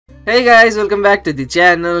Hey guys, welcome back to the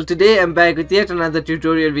channel. Today I'm back with yet another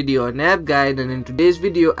tutorial video on app guide, and in today's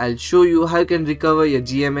video I'll show you how you can recover your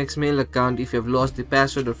GMX mail account if you have lost the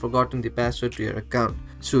password or forgotten the password to your account.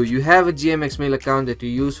 So you have a GMX mail account that you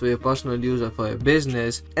use for your personal use or for your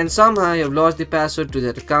business, and somehow you have lost the password to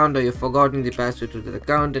that account, or you've forgotten the password to that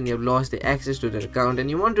account, and you have lost the access to that account, and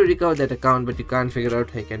you want to recover that account but you can't figure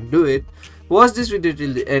out how you can do it. Watch this video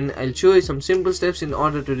till the end. I'll show you some simple steps in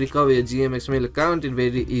order to recover your GMX mail account in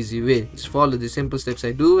very easy way. Just follow the simple steps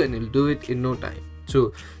I do and you'll do it in no time.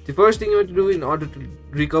 So the first thing you want to do in order to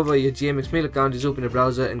recover your GMX mail account is open a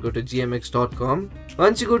browser and go to gmx.com.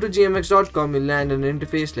 Once you go to gmx.com, you'll land on an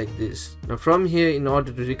interface like this. Now from here, in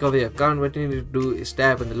order to recover your account, what you need to do is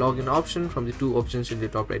tap on the login option from the two options in the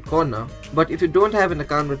top right corner. But if you don't have an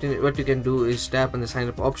account, what you can do is tap on the sign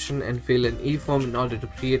up option and fill an e-form in order to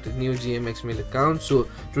create a new GMX mail account. So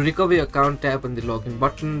to recover your account, tap on the login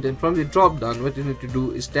button. Then from the drop down, what you need to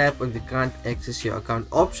do is tap on the can't access your account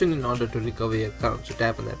option in order to recover your account. So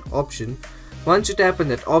tap on that option. Once you tap on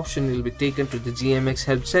that option, you'll be taken to the GMX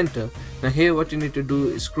Help Center. Now here what you need to do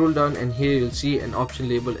is scroll down, and here you'll see an option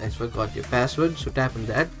labeled as forgot your password. So tap on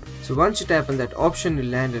that. So once you tap on that option,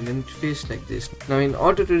 you'll land an interface like this. Now in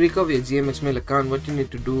order to recover your GMX mail account, what you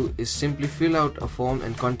need to do is simply fill out a form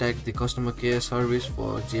and contact the customer care service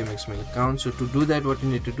for GMX mail account. So to do that, what you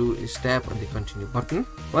need to do is tap on the continue button.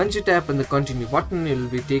 Once you tap on the continue button, you'll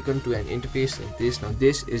be taken to an interface like this. Now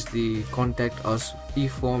this is the contact us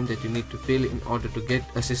e-form that you need to fill in order to get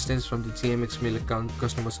assistance from the GMX mail account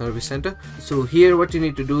customer service center. So here what you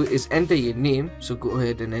need to do is enter your name. So go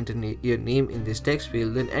ahead and enter your name in this text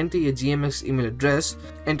field, then enter your GMX email address,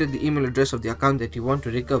 enter the email address of the account that you want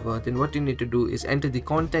to recover. Then what you need to do is enter the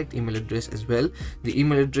contact email address as well, the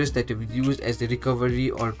email address that you've used as the recovery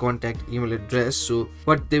or contact email address. So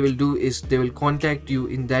what they will do is they will contact you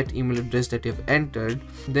in that email address that you've entered.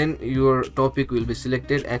 Then your topic will be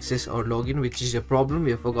selected, access or login, which is your problem.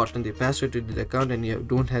 You have forgotten the password to the account and you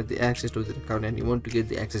don't have the access to the account and you want to get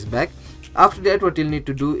the access back. After that, what you'll need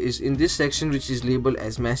to do is in this section which is labeled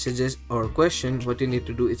as messages or question, what you need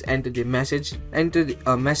to do is enter the message. Enter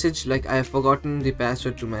a message like I have forgotten the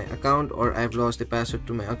password to my account, or I have lost the password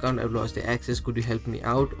to my account, I've lost the access, could you help me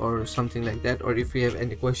out, or something like that. Or if you have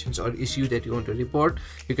any questions or issue that you want to report,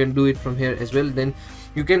 you can do it from here as well. Then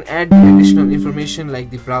you can add additional information like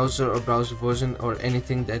the browser or browser version or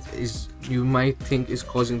anything that is you might think is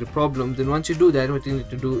causing the problem. Then once you do that, what you need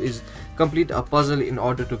to do is complete a puzzle in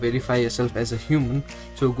order to verify yourself as a human.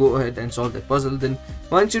 So go ahead and solve that puzzle. Then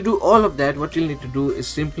once you do all of that, what you'll need to do is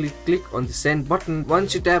simply click on the send button.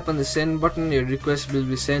 Once you tap on the send button, your request will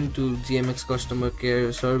be sent to GMX customer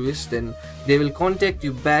care service. Then they will contact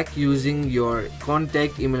you back using your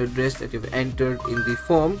contact email address that you've entered in the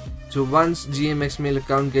form. So once GMX mail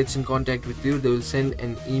account gets in contact with you, they will send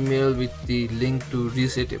an email with the link to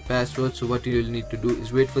reset your password. So what you will need to do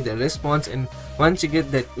is wait for their response, and once you get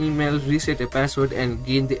that email, reset your password and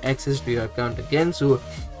gain the access to your account again. So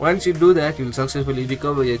once you do that, you will successfully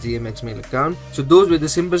recover your GMX mail account. So those were the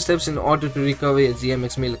simple steps in order to recover your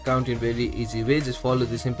GMX mail account in very easy way. Just follow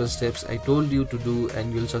the simple steps I told you to do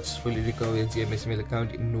and you'll successfully recover your GMX mail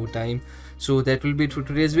account in no time. So that will be it for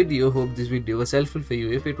today's video. Hope this video was helpful for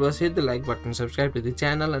you. If it was, hit the like button, subscribe to the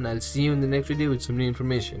channel, and I'll see you in the next video with some new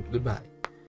information. Goodbye.